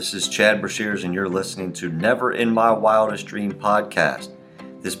This is Chad Brashears, and you're listening to Never in My Wildest Dream podcast.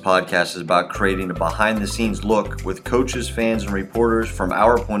 This podcast is about creating a behind-the-scenes look with coaches, fans, and reporters from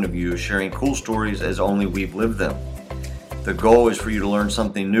our point of view, sharing cool stories as only we've lived them. The goal is for you to learn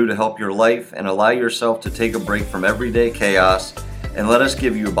something new to help your life and allow yourself to take a break from everyday chaos and let us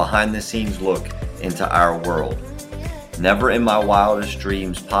give you a behind-the-scenes look into our world. Never in My Wildest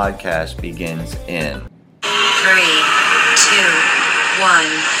Dreams podcast begins in 3, 2, 1.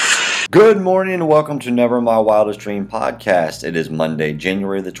 Good morning and welcome to Never in My Wildest Dream podcast. It is Monday,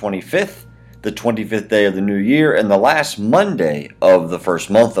 January the 25th, the 25th day of the new year, and the last Monday of the first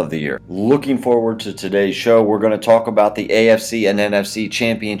month of the year. Looking forward to today's show. We're going to talk about the AFC and NFC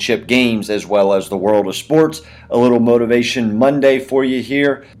championship games as well as the world of sports. A little motivation Monday for you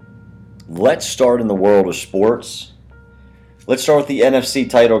here. Let's start in the world of sports. Let's start with the NFC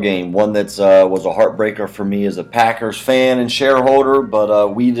title game, one that was a heartbreaker for me as a Packers fan and shareholder,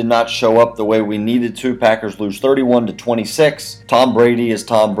 but we did not show up the way we needed to. Packers lose 31-26. Tom Brady is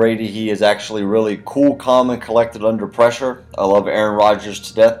Tom Brady. He is actually really cool, calm, and collected under pressure. I love Aaron Rodgers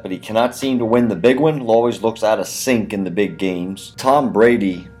to death, but he cannot seem to win the big one. Always looks out of sync in the big games. Tom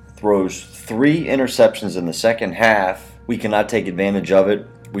Brady throws 3 interceptions in the second half. We cannot take advantage of it.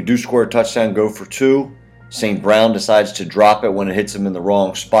 We do score a touchdown, go for 2. St. Brown decides to drop it when it hits him in the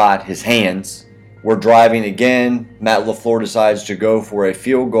wrong spot, his hands. We're driving again. Matt LaFleur decides to go for a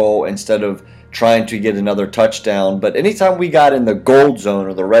field goal instead of trying to get another touchdown. But anytime we got in the gold zone,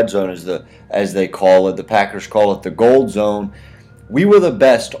 or the red zone as they call it, the Packers call it the gold zone, we were the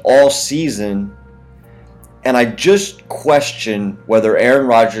best all season. And I just question whether Aaron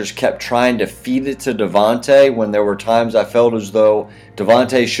Rodgers kept trying to feed it to Davante when there were times I felt as though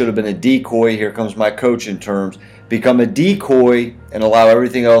Davante should have been a decoy. Here comes my coaching terms. Become a decoy and allow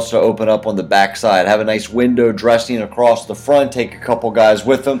everything else to open up on the backside. Have a nice window dressing across the front. Take a couple guys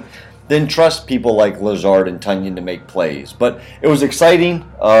with them. Then trust people like Lazard and Tonyan to make plays. But it was exciting.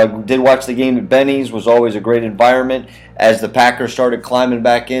 Did watch the game at Benny's. Was always a great environment. As the Packers started climbing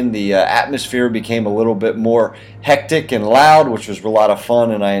back in, the atmosphere became a little bit more hectic and loud, which was a lot of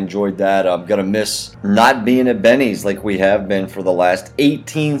fun, and I enjoyed that. I'm going to miss not being at Benny's like we have been for the last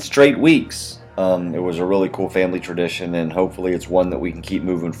 18 straight weeks. It was a really cool family tradition, and hopefully it's one that we can keep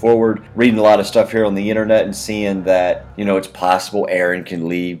moving forward. Reading a lot of stuff here on the internet and seeing that, it's possible Aaron can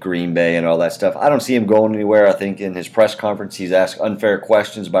leave Green Bay and all that stuff. I don't see him going anywhere. I think in his press conference he's asked unfair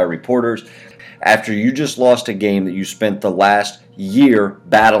questions by reporters. After you just lost a game that you spent the last year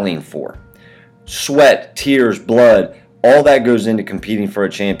battling for. Sweat, tears, blood, all that goes into competing for a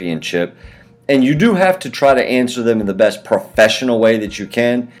championship. And you do have to try to answer them in the best professional way that you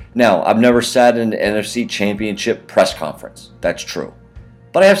can. Now, I've never sat in an NFC Championship press conference. That's true.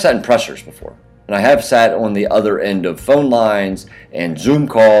 But I have sat in pressers before. And I have sat on the other end of phone lines and Zoom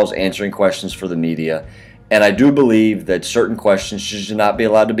calls answering questions for the media. And I do believe that certain questions should not be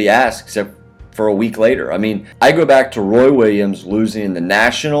allowed to be asked except for a week later. I mean, I go back to Roy Williams losing in the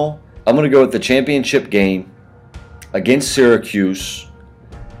National. I'm going to go with the championship game against Syracuse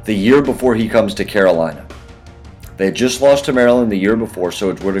the year before he comes to Carolina. They had just lost to Maryland the year before, so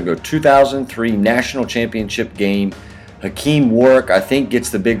we're going to go 2003 national championship game. Hakeem Warwick, I think, gets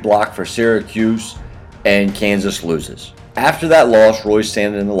the big block for Syracuse, and Kansas loses. After that loss, Roy's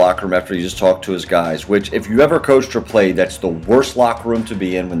standing in the locker room after he just talked to his guys, which if you ever coached or played, that's the worst locker room to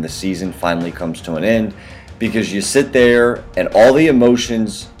be in when the season finally comes to an end, because you sit there and all the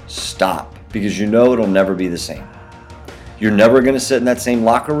emotions stop because you know it'll never be the same. You're never going to sit in that same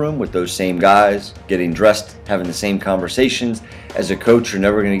locker room with those same guys, getting dressed, having the same conversations. As a coach, you're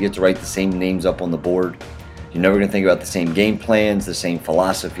never going to get to write the same names up on the board. You're never going to think about the same game plans, the same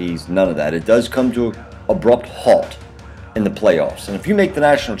philosophies, none of that. It does come to an abrupt halt in the playoffs. And if you make the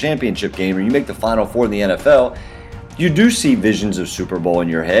national championship game or you make the Final Four in the NFL, you do see visions of Super Bowl in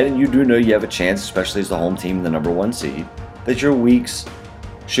your head, and you do know you have a chance, especially as the home team and the number 1 seed, that your weeks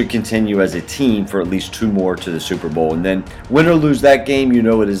should continue as a team for at least 2 more to the Super Bowl. And then win or lose that game, you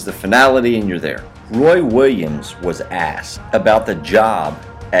know it is the finality and you're there. Roy Williams was asked about the job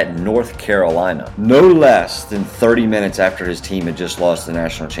at North Carolina no less than 30 minutes after his team had just lost the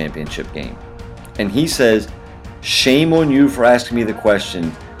national championship game. And he says, "Shame on you for asking me the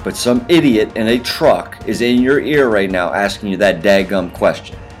question, but some idiot in a truck is in your ear right now asking you that daggum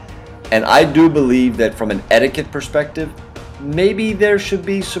question." And I do believe that from an etiquette perspective, maybe there should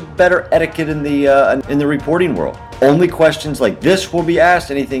be some better etiquette in the reporting world. Only questions like this will be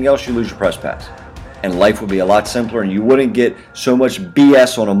asked. Anything else, you lose your press pass. And life would be a lot simpler, and you wouldn't get so much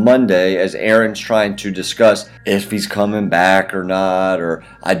BS on a Monday as Aaron's trying to discuss if he's coming back or not, or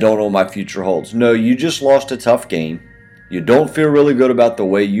I don't know what my future holds. No, you just lost a tough game. You don't feel really good about the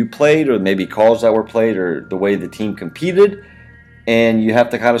way you played, or maybe calls that were played, or the way the team competed, and you have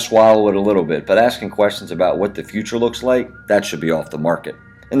to kind of swallow it a little bit. But asking questions about what the future looks like, that should be off the market.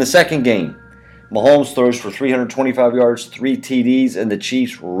 In the second game, Mahomes throws for 325 yards, 3 TDs, and the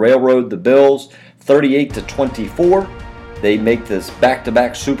Chiefs railroad the Bills 38-24. They make this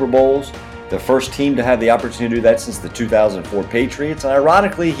back-to-back Super Bowls, the first team to have the opportunity to do that since the 2004 Patriots. And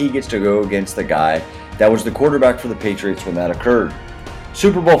ironically, he gets to go against the guy that was the quarterback for the Patriots when that occurred.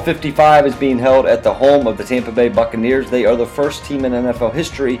 Super Bowl 55 is being held at the home of the Tampa Bay Buccaneers. They are the first team in NFL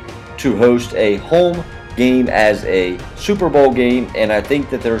history to host a home game as a Super Bowl game, and I think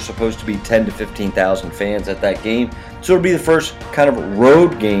that there are supposed to be 10 to 15,000 fans at that game. So it'll be the first kind of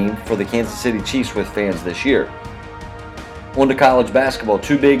road game for the Kansas City Chiefs with fans this year. On to college basketball.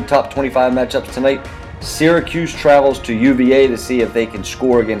 2 big top 25 matchups tonight. Syracuse travels to UVA to see if they can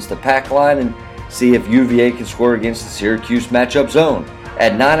score against the pack line and see if UVA can score against the Syracuse matchup zone.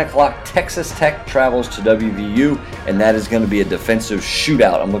 At 9 o'clock, Texas Tech travels to WVU, and that is going to be a defensive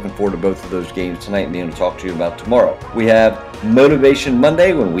shootout. I'm looking forward to both of those games tonight and being able to talk to you about tomorrow. We have Motivation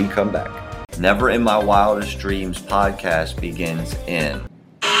Monday when we come back. Never in My Wildest Dreams podcast begins in 3,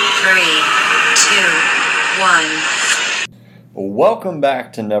 2, 1. Welcome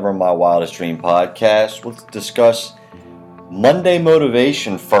back to Never My Wildest Dream podcast. Let's discuss Monday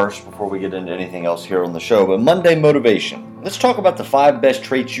motivation first before we get into anything else here on the show. But Monday motivation. Let's talk about the 5 best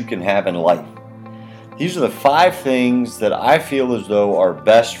traits you can have in life. These are the 5 things that I feel as though are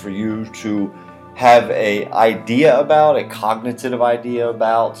best for you to have an idea about, a cognitive idea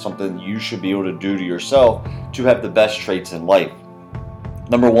about, something you should be able to do to yourself to have the best traits in life.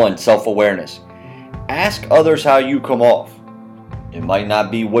 Number 1, self-awareness. Ask others how you come off. It might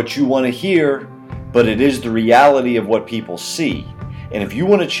not be what you want to hear, but it is the reality of what people see. And if you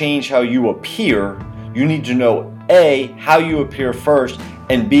want to change how you appear, you need to know A, how you appear first,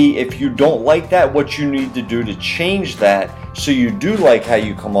 and B, if you don't like that, what you need to do to change that so you do like how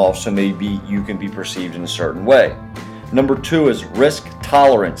you come off, so maybe you can be perceived in a certain way. Number 2 is risk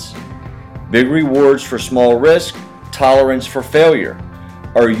tolerance. Big rewards for small risk, tolerance for failure.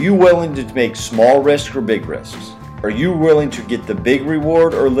 Are you willing to make small risks or big risks? Are you willing to get the big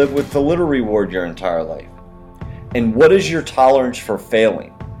reward or live with the little reward your entire life? And what is your tolerance for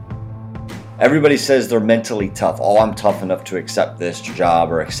failing? Everybody says they're mentally tough. Oh, I'm tough enough to accept this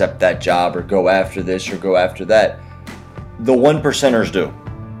job or accept that job or go after this or go after that. The 1%ers do.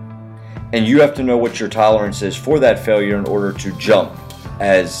 And you have to know what your tolerance is for that failure in order to jump.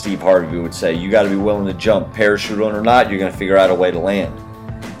 As Steve Harvey would say, you got to be willing to jump. Parachute on or not, you're going to figure out a way to land.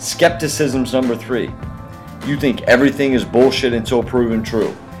 Skepticism's number 3. You think everything is bullshit until proven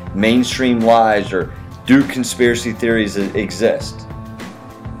true. Mainstream lies or do conspiracy theories exist?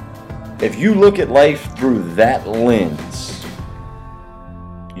 If you look at life through that lens,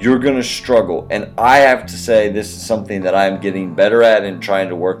 you're going to struggle. And I have to say this is something that I'm getting better at and trying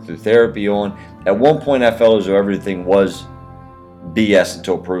to work through therapy on. At one point I felt as though everything was BS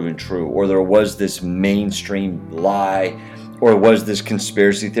until proven true, or there was this mainstream lie, or it was this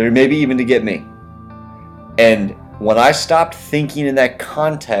conspiracy theory, maybe even to get me. And when I stopped thinking in that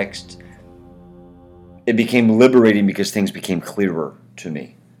context, it became liberating because things became clearer to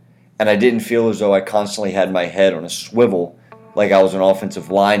me. And I didn't feel as though I constantly had my head on a swivel like I was an offensive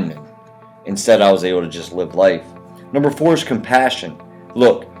lineman. Instead, I was able to just live life. Number 4 is compassion.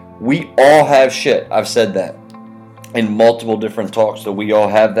 Look, we all have shit. I've said that in multiple different talks, that we all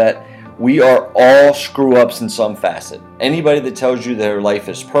have that. We are all screw-ups in some facet. Anybody that tells you their life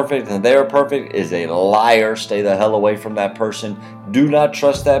is perfect and they're perfect is a liar. Stay the hell away from that person. Do not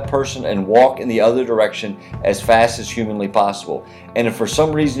trust that person and walk in the other direction as fast as humanly possible. And if for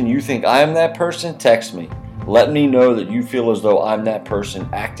some reason you think I am that person, text me. Let me know that you feel as though I'm that person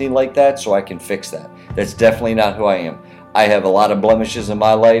acting like that so I can fix that. That's definitely not who I am. I have a lot of blemishes in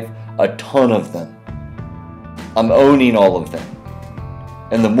my life, a ton of them. I'm owning all of them.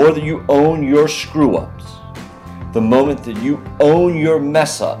 And the more that you own your screw-ups, the moment that you own your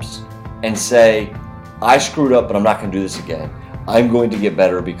mess-ups and say, I screwed up, but I'm not going to do this again. I'm going to get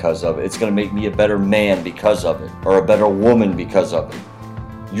better because of it. It's going to make me a better man because of it, or a better woman because of it.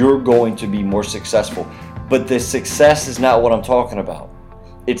 You're going to be more successful. But the success is not what I'm talking about.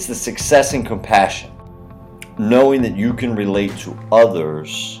 It's the success in compassion. Knowing that you can relate to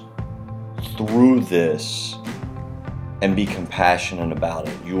others through this and be compassionate about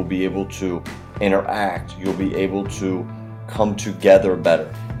it. You'll be able to interact. You'll be able to come together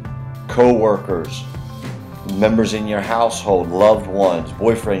better. Co-workers, members in your household, loved ones,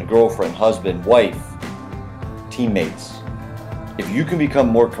 boyfriend, girlfriend, husband, wife, teammates. If you can become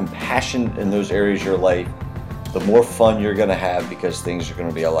more compassionate in those areas of your life, the more fun you're going to have because things are going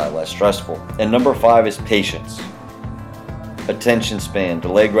to be a lot less stressful. And number 5 is patience. Attention span,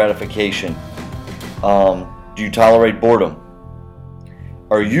 delayed gratification. Do you tolerate boredom?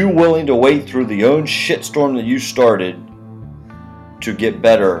 Are you willing to wait through the own shitstorm that you started to get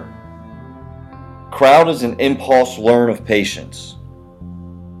better? Crowd is an impulse learn of patience.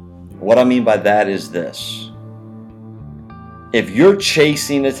 What I mean by that is this. If you're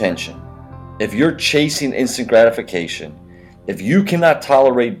chasing attention, if you're chasing instant gratification, if you cannot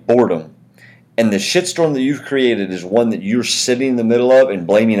tolerate boredom, and the shitstorm that you've created is one that you're sitting in the middle of and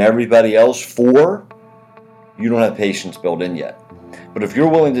blaming everybody else for, you don't have patience built in yet. But if you're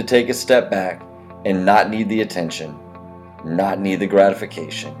willing to take a step back and not need the attention, not need the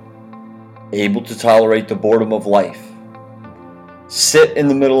gratification, able to tolerate the boredom of life, sit in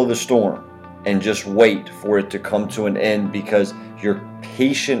the middle of the storm and just wait for it to come to an end because you're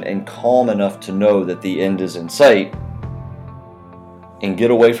patient and calm enough to know that the end is in sight, and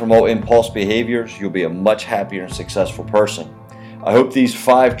get away from all impulse behaviors, you'll be a much happier and successful person. I hope these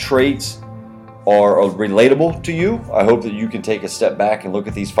 5 traits are relatable to you. I hope that you can take a step back and look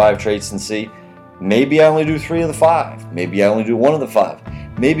at these 5 traits and see, maybe I only do 3 of the 5. Maybe I only do 1 of the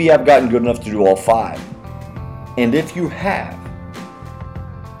 5. Maybe I've gotten good enough to do all 5. And if you have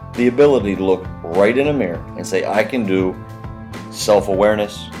the ability to look right in a mirror and say, I can do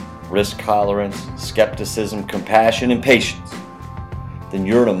self-awareness, risk tolerance, skepticism, compassion, and patience, then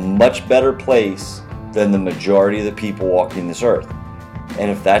you're in a much better place than the majority of the people walking this earth.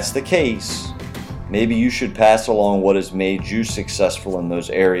 And if that's the case, maybe you should pass along what has made you successful in those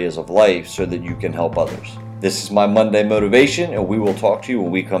areas of life so that you can help others. This is my Monday motivation, and we will talk to you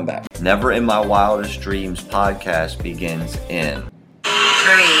when we come back. Never in My Wildest Dreams podcast begins in 3, 2,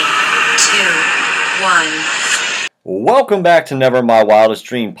 1. Welcome back to Never My Wildest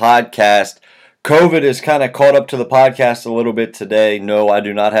Dream podcast. COVID has kind of caught up to the podcast a little bit today. No, I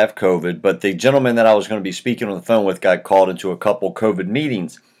do not have COVID, but the gentleman that I was going to be speaking on the phone with got called into a couple COVID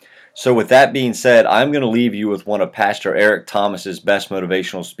meetings. So with that being said, I'm going to leave you with one of Pastor Eric Thomas's best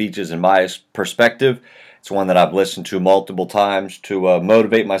motivational speeches in my perspective. It's one that I've listened to multiple times to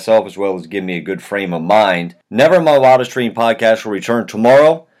motivate myself as well as give me a good frame of mind. Never My Wildest Dream podcast will return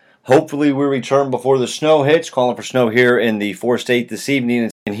tomorrow. Hopefully we return before the snow hits. Calling for snow here in the 4-state this evening.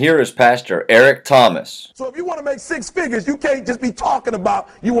 And here is Pastor Eric Thomas. So if you want to make 6 figures, you can't just be talking about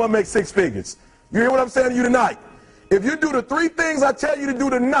you want to make 6 figures. You hear what I'm saying to you tonight? If you do the 3 things I tell you to do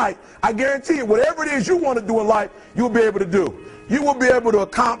tonight, I guarantee you, whatever it is you want to do in life, you'll be able to do. You will be able to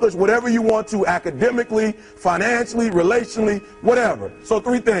accomplish whatever you want to academically, financially, relationally, whatever. So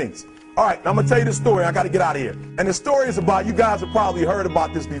 3 things. All right, now I'm going to tell you the story. I got to get out of here. And the story is about, you guys have probably heard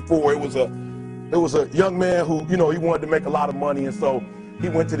about this before. It was a young man who, he wanted to make a lot of money, and so he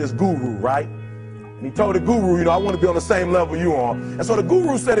went to this guru, right? And he told the guru, I want to be on the same level you on. And so the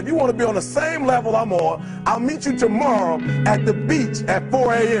guru said, if you want to be on the same level I'm on, I'll meet you tomorrow at the beach at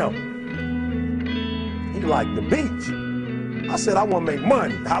 4 a.m. He like, the beach? I said, I want to make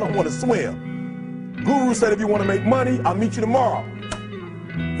money. I don't want to swim. Guru said, if you want to make money, I'll meet you tomorrow,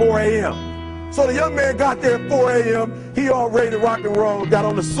 4 a.m. So the young man got there at 4 a.m. He all ready to rock and roll, got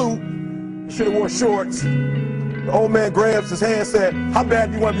on the suit. He should have worn shorts. The old man grabs his hand and said, how bad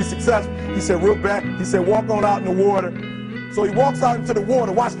do you want to be successful? He said, real bad. He said, walk on out in the water. So he walks out into the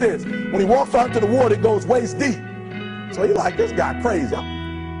water. Watch this. When he walks out into the water, it goes waist deep. So he like, this guy crazy.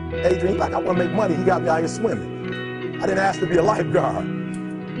 Adrian, like, I want to make money. He got me out here swimming. I didn't ask to be a lifeguard.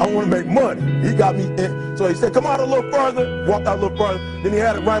 I want to make money. He got me in. So he said, come out a little further. Walked out a little further. Then he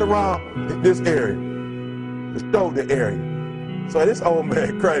had it right around this area, the shoulder area. So this old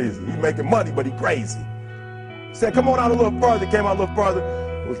man crazy. He's making money, but he crazy. He said, come on out a little further. Came out a little further.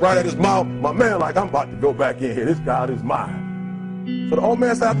 It was right at his mouth. My man like, I'm about to go back in here. This guy is mine. So the old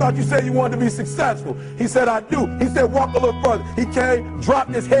man said, I thought you said you wanted to be successful. He said, I do. He said, walk a little further. He came,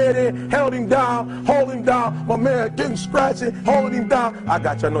 dropped his head in, held him down, hold him down. My man getting scratching, holding him down. I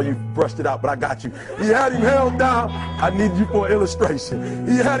got you. I know you brushed it out, but I got you. He had him held down. I need you for an illustration.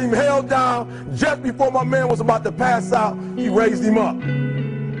 He had him held down. Just before my man was about to pass out, he raised him up.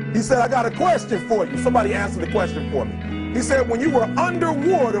 He said, I got a question for you. Somebody answer the question for me. He said, when you were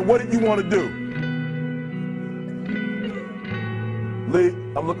underwater, what did you want to do? Lee,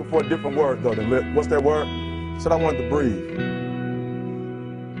 I'm looking for a different word though than lip. What's that word? He said, I wanted to breathe.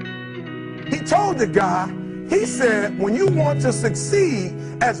 He told the guy, he said, when you want to succeed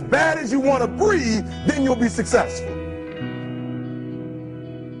as bad as you want to breathe, then you'll be successful.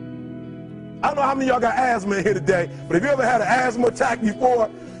 I don't know how many of y'all got asthma in here today, but if you ever had an asthma attack before,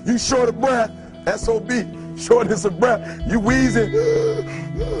 you short of breath, SOB, shortness of breath, you wheezing.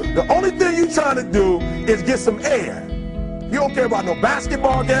 The only thing you trying to do is get some air. You don't care about no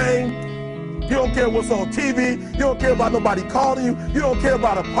basketball game. You don't care what's on TV. You don't care about nobody calling you. You don't care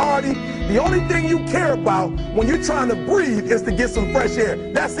about a party. The only thing you care about when you're trying to breathe is to get some fresh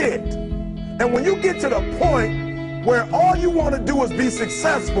air. That's it. And when you get to the point where all you want to do is be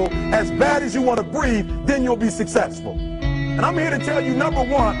successful as bad as you want to breathe, then you'll be successful. And I'm here to tell you, number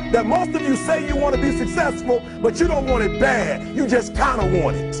one, that most of you say you want to be successful, but you don't want it bad. You just kind of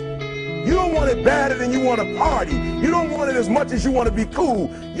want it. You don't want it badder than you want to party. You don't want it as much as you want to be cool.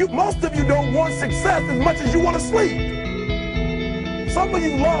 Most of you don't want success as much as you want to sleep. Some of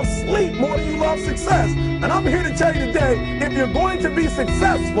you love sleep more than you love success. And I'm here to tell you today, if you're going to be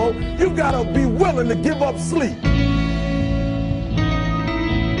successful, you've got to be willing to give up sleep.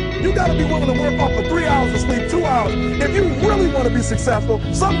 You got to be willing to work off for 3 hours of sleep, 2 hours. If you really want to be successful,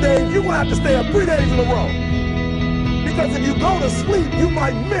 some days you're going to have to stay up 3 days in a row. Because if you go to sleep, you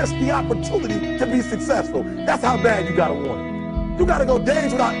might miss the opportunity to be successful. That's how bad you gotta want it. You gotta go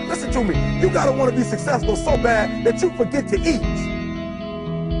days without, listen to me, you gotta want to be successful so bad that you forget to eat.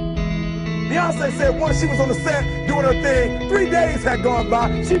 Beyonce said once she was on the set doing her thing, 3 days had gone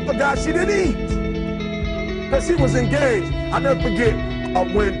by, she forgot she didn't eat. Because she was engaged. I'll never forget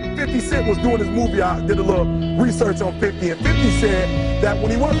when 50 Cent was doing his movie, I did a little research on 50, and 50 said that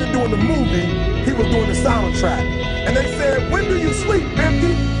when he wasn't doing the movie, he was doing the soundtrack. And they said, when do you sleep,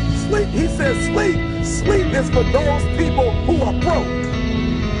 50? Sleep. He said, sleep. Sleep is for those people who are broke.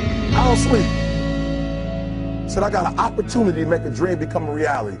 I don't sleep. He said, I got an opportunity to make a dream become a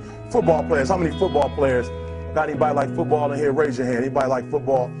reality. Football players, how many football players? Got anybody like football in here? Raise your hand. Anybody like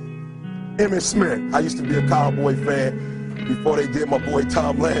football? Emmitt Smith. I used to be a Cowboy fan before they did my boy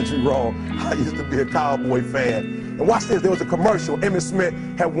Tom Landry wrong. I used to be a Cowboy fan. And watch this, there was a commercial. Emmitt Smith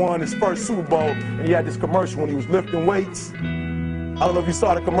had won his first Super Bowl, and he had this commercial when he was lifting weights. I don't know if you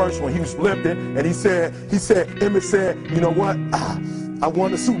saw the commercial when he was lifting, and Emmitt said, you know what? I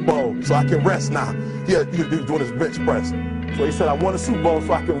won the Super Bowl, so I can rest now. He was doing his bench press. So he said, I won the Super Bowl,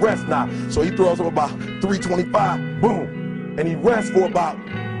 so I can rest now. So he throws up about 325, boom. And he rests for about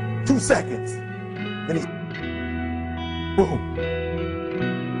 2 seconds. And he, boom,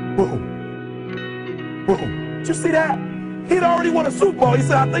 boom, boom. Did you see that? He'd already won a Super Bowl. He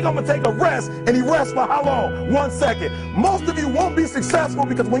said, I think I'm going to take a rest. And he rests for how long? 1 second. Most of you won't be successful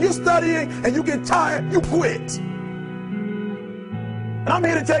because when you're studying and you get tired, you quit. And I'm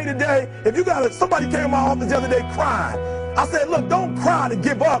here to tell you today, if you got somebody came to my office the other day crying. I said, look, don't cry to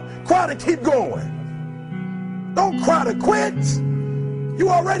give up. Cry to keep going. Don't cry to quit. You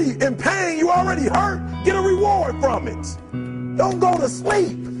already in pain. You already hurt. Get a reward from it. Don't go to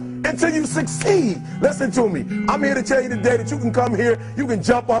sleep until you succeed. Listen to me. I'm here to tell you today that you can come here, you can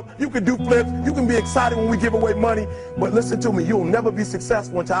jump up, you can do flips, you can be excited when we give away money. But listen to me, you'll never be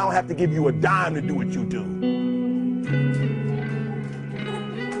successful until I don't have to give you a dime to do what you do.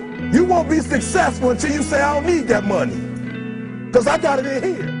 You won't be successful until you say, I don't need that money, because I got it in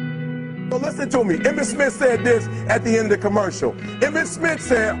here. So listen to me. Emmitt Smith said this at the end of the commercial. Emmitt Smith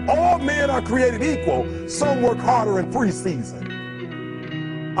said, all men are created equal. Some work harder in preseason.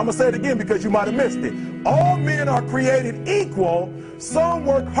 I'm going to say it again because you might have missed it. All men are created equal. Some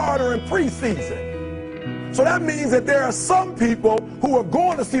work harder in preseason. So that means that there are some people who are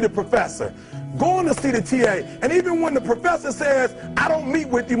going to see the professor, going to see the TA. And even when the professor says, I don't meet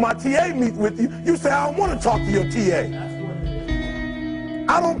with you, my TA meets with you, you say, I don't want to talk to your TA.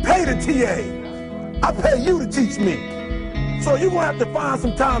 I don't pay the TA. I pay you to teach me. So you're going to have to find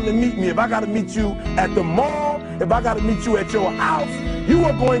some time to meet me. If I got to meet you at the mall, if I got to meet you at your house, you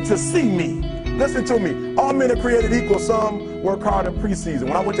are going to see me. Listen to me. All men are created equal. Some work hard in preseason.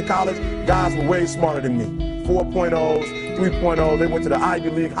 When I went to college, guys were way smarter than me. 4.0s, 3.0s. They went to the Ivy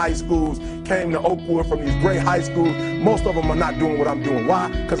League high schools, came to Oakwood from these great high schools. Most of them are not doing what I'm doing. Why?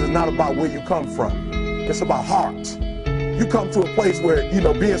 Because it's not about where you come from. It's about heart. You come to a place where,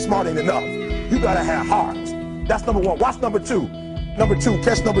 being smart ain't enough. You got to have heart. That's number one. Watch number two. Number two,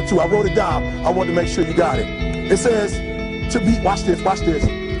 catch number two. I wrote it down. I wanted to make sure you got it. It says, watch this.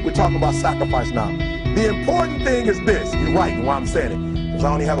 We're talking about sacrifice now. The important thing is this. You're right in why I'm saying it, because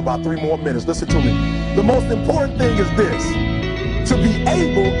I only have about 3 more minutes. Listen to me. The most important thing is this. To be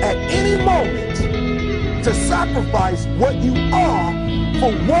able at any moment to sacrifice what you are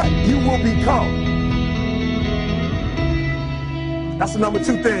for what you will become. That's the number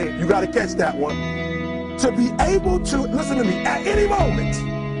 2 thing. You got to catch that one. To be able to, listen to me, at any moment.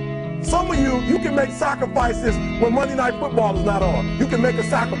 Some of you can make sacrifices when Monday Night Football is not on. You can make a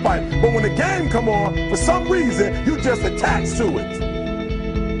sacrifice. But when the game come on, for some reason, you just attached to it.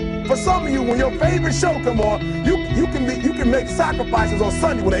 For some of you, when your favorite show come on, you can make sacrifices on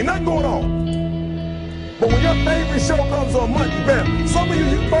Sunday when ain't nothing going on. But when your favorite show comes on Monday, bam, some of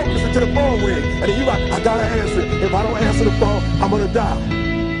you focus until the phone ring, and then you like, I gotta answer. If I don't answer the phone, I'm gonna die.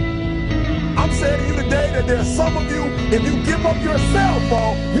 I'm saying to you today that there's some of you, if you give up your cell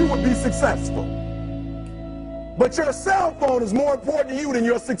phone, you would be successful. But your cell phone is more important to you than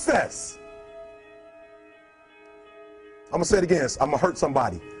your success. I'm gonna say it again. I'm gonna hurt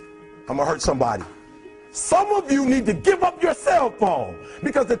somebody. I'm gonna hurt somebody. Some of you need to give up your cell phone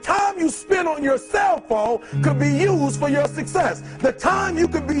because the time you spend on your cell phone could be used for your success. The time you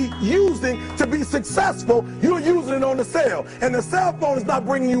could be using to be successful, you're using it on the cell. And the cell phone is not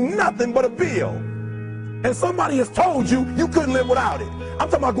bringing you nothing but a bill. And somebody has told you you couldn't live without it. I'm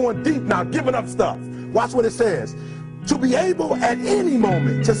talking about going deep now, giving up stuff. Watch what it says. To be able at any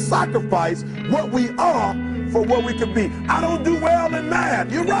moment to sacrifice what we are for what we could be. I don't do well in math.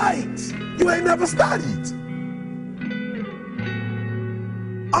 You're right. You ain't never studied.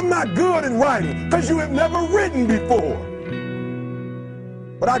 I'm not good in writing because you have never written before.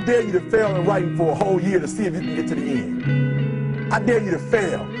 But I dare you to fail in writing for a whole year to see if you can get to the end. I dare you to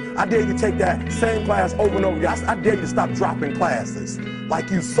fail. I dare you to take that same class over and over again. I dare you to stop dropping classes like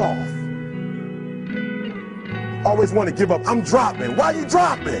you soft. Always want to give up. I'm dropping. Why are you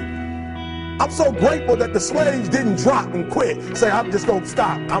dropping? I'm so grateful that the slaves didn't drop and quit. Say, I'm just going to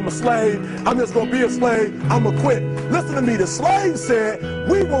stop. I'm a slave. I'm just going to be a slave. I'm going to quit. Listen to me. The slaves said,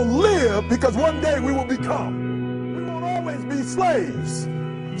 we will live because one day we will become. We won't always be slaves.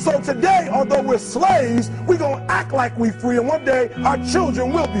 So today, although we're slaves, we're going to act like we're free. And one day, our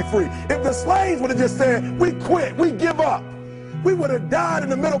children will be free. If the slaves would have just said, we quit, we give up, we would have died in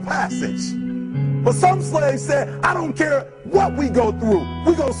the Middle Passage. But some slaves said, I don't care what we go through,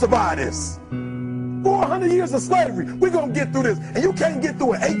 we're going to survive this. 400 years of slavery, we're going to get through this. And you can't get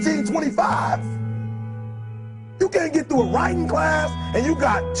through it 1825. You can't get through a writing class, and you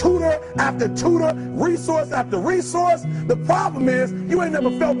got tutor after tutor, resource after resource. The problem is, you ain't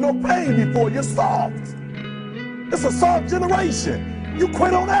never felt no pain before. You're soft. It's a soft generation. You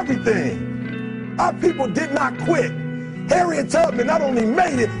quit on everything. Our people did not quit. Harriet Tubman not only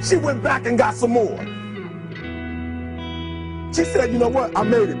made it, she went back and got some more. She said, you know what, I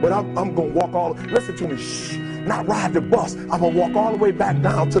made it, but I'm going to walk all, listen to me, shh, not ride the bus. I'm going to walk all the way back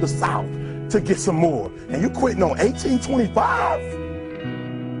down to the South to get some more. And you quitting on 1825?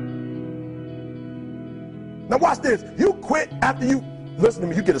 Now watch this. You quit after you, listen to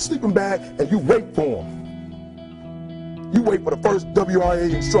me, you get a sleeping bag and you wait for them. You wait for the first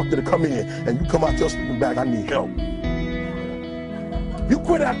WRA instructor to come in and you come out your sleeping bag, I need help. You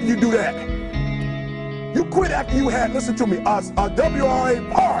quit after you do that. You quit after you had, listen to me, a WRA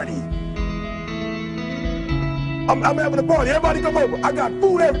party. I'm having a party. Everybody come over. I got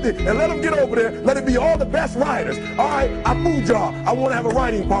food, everything. And let them get over there. Let it be all the best writers. All right, I fooled y'all. I want to have a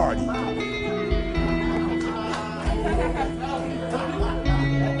writing party.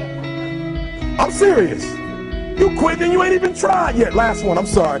 I'm serious. You quit and you ain't even tried yet. Last one. I'm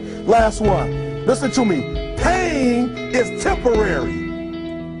sorry. Last one. Listen to me. Pain is temporary.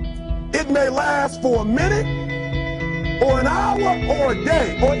 It may last for a minute, or an hour, or a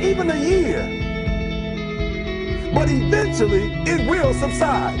day, or even a year. But eventually, it will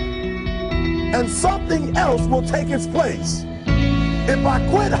subside. And something else will take its place. If I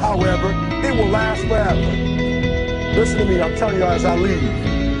quit, however, it will last forever. Listen to me, I'm telling you as I leave.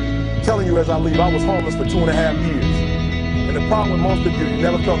 I'm telling you as I leave, I was homeless for 2.5 years. And the problem with most of you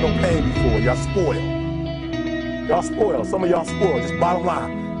never felt no pain before. Y'all spoiled. Y'all spoiled. Some of y'all spoiled, just bottom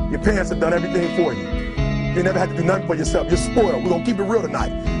line. Your parents have done everything for you. You never had to do nothing for yourself. You're spoiled. We're going to keep it real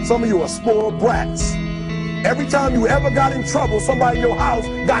tonight. Some of you are spoiled brats. Every time you ever got in trouble, somebody in your house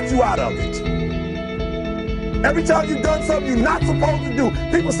got you out of it. Every time you've done something you're not supposed to do,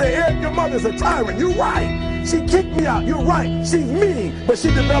 people say, Eric, your mother's a tyrant. You're right. She kicked me out. You're right. She's mean, but she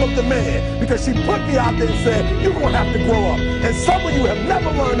developed a man because she put me out there and said, you're going to have to grow up. And some of you have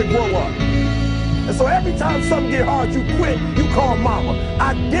never learned to grow up. And so every time something get hard, you quit, you call mama.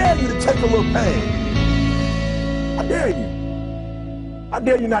 I dare you to take a little pain. I dare you. I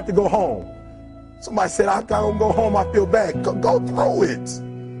dare you not to go home. Somebody said, I don't go home, I feel bad. Go through it.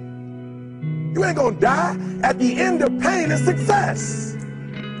 You ain't gonna die. At the end of pain is success.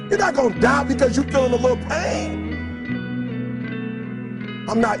 You're not gonna die because you're feeling a little pain.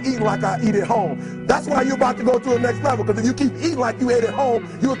 I'm not eating like I eat at home. That's why you're about to go to the next level, because if you keep eating like you ate at home,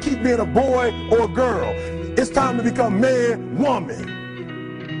 you'll keep being a boy or a girl. It's time to become man, woman.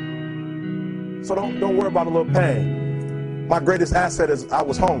 So don't worry about a little pain. My greatest asset is I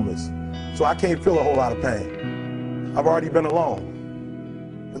was homeless, so I can't feel a whole lot of pain. I've already been alone.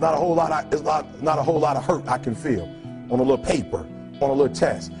 There's not a whole lot of hurt I can feel on a little paper, on a little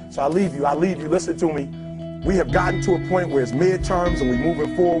test. So I leave you, listen to me. We have gotten to a point where it's midterms and we're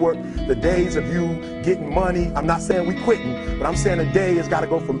moving forward. The days of you getting money, I'm not saying we quitting, but I'm saying the day has got to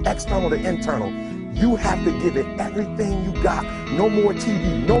go from external to internal. You have to give it everything you got. No more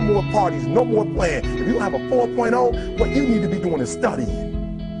TV, no more parties, no more playing. If you don't have a 4.0, what you need to be doing is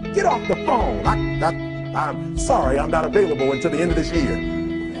studying. Get off the phone. I'm sorry, I'm not available until the end of this year.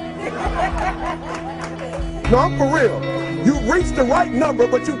 No, I'm for real. You reached the right number,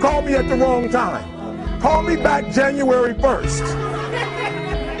 but you called me at the wrong time. Call me back January 1st.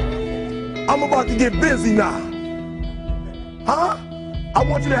 I'm about to get busy now. Huh? I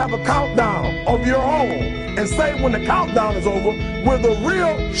want you to have a countdown of your own and say when the countdown is over, we're the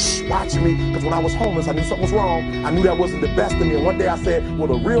real, watch me, because when I was homeless, I knew something was wrong. I knew that wasn't the best of me. And one day I said, will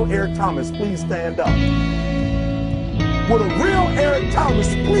the real Eric Thomas please stand up? Will the real Eric Thomas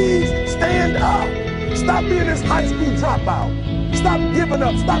please stand up? Stop being this high school dropout. Stop giving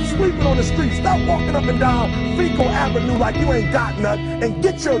up. Stop sleeping on the street. Stop walking up and down Fecal Avenue like you ain't got nothing, and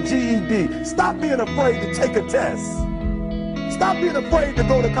get your GED. Stop being afraid to take a test. Stop being afraid to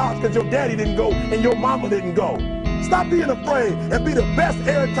go to college because your daddy didn't go and your mama didn't go. Stop being afraid and be the best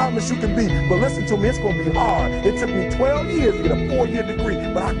Eric Thomas you can be. But listen to me, it's going to be hard. It took me 12 years to get a 4-year degree,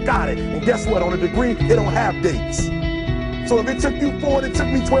 but I got it. And guess what? On a degree, it don't have dates. So if it took you 4 and it took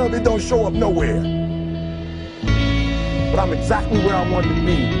me 12, it don't show up nowhere. But I'm exactly where I wanted to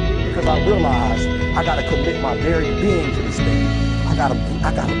be because I realized I got to commit my very being to this thing. I gotta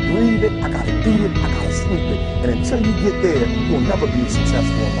breathe it, I gotta eat it, I gotta sleep it. And until you get there, you'll never be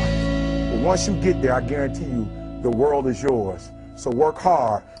successful in life. But once you get there, I guarantee you, the world is yours. So work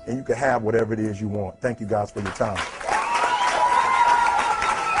hard and you can have whatever it is you want. Thank you guys for your time.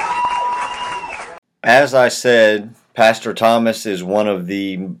 As I said, Pastor Thomas is one of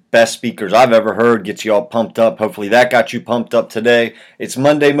the best speakers I've ever heard. Gets you all pumped up. Hopefully that got you pumped up today. It's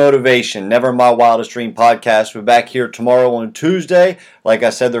Monday Motivation, Never My Wildest Dream podcast. We're back here tomorrow on Tuesday. Like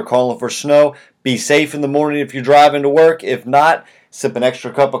I said, they're calling for snow. Be safe in the morning if you're driving to work. If not, sip an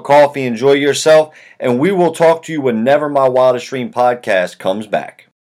extra cup of coffee, enjoy yourself, and we will talk to you when Never My Wildest Dream podcast comes back.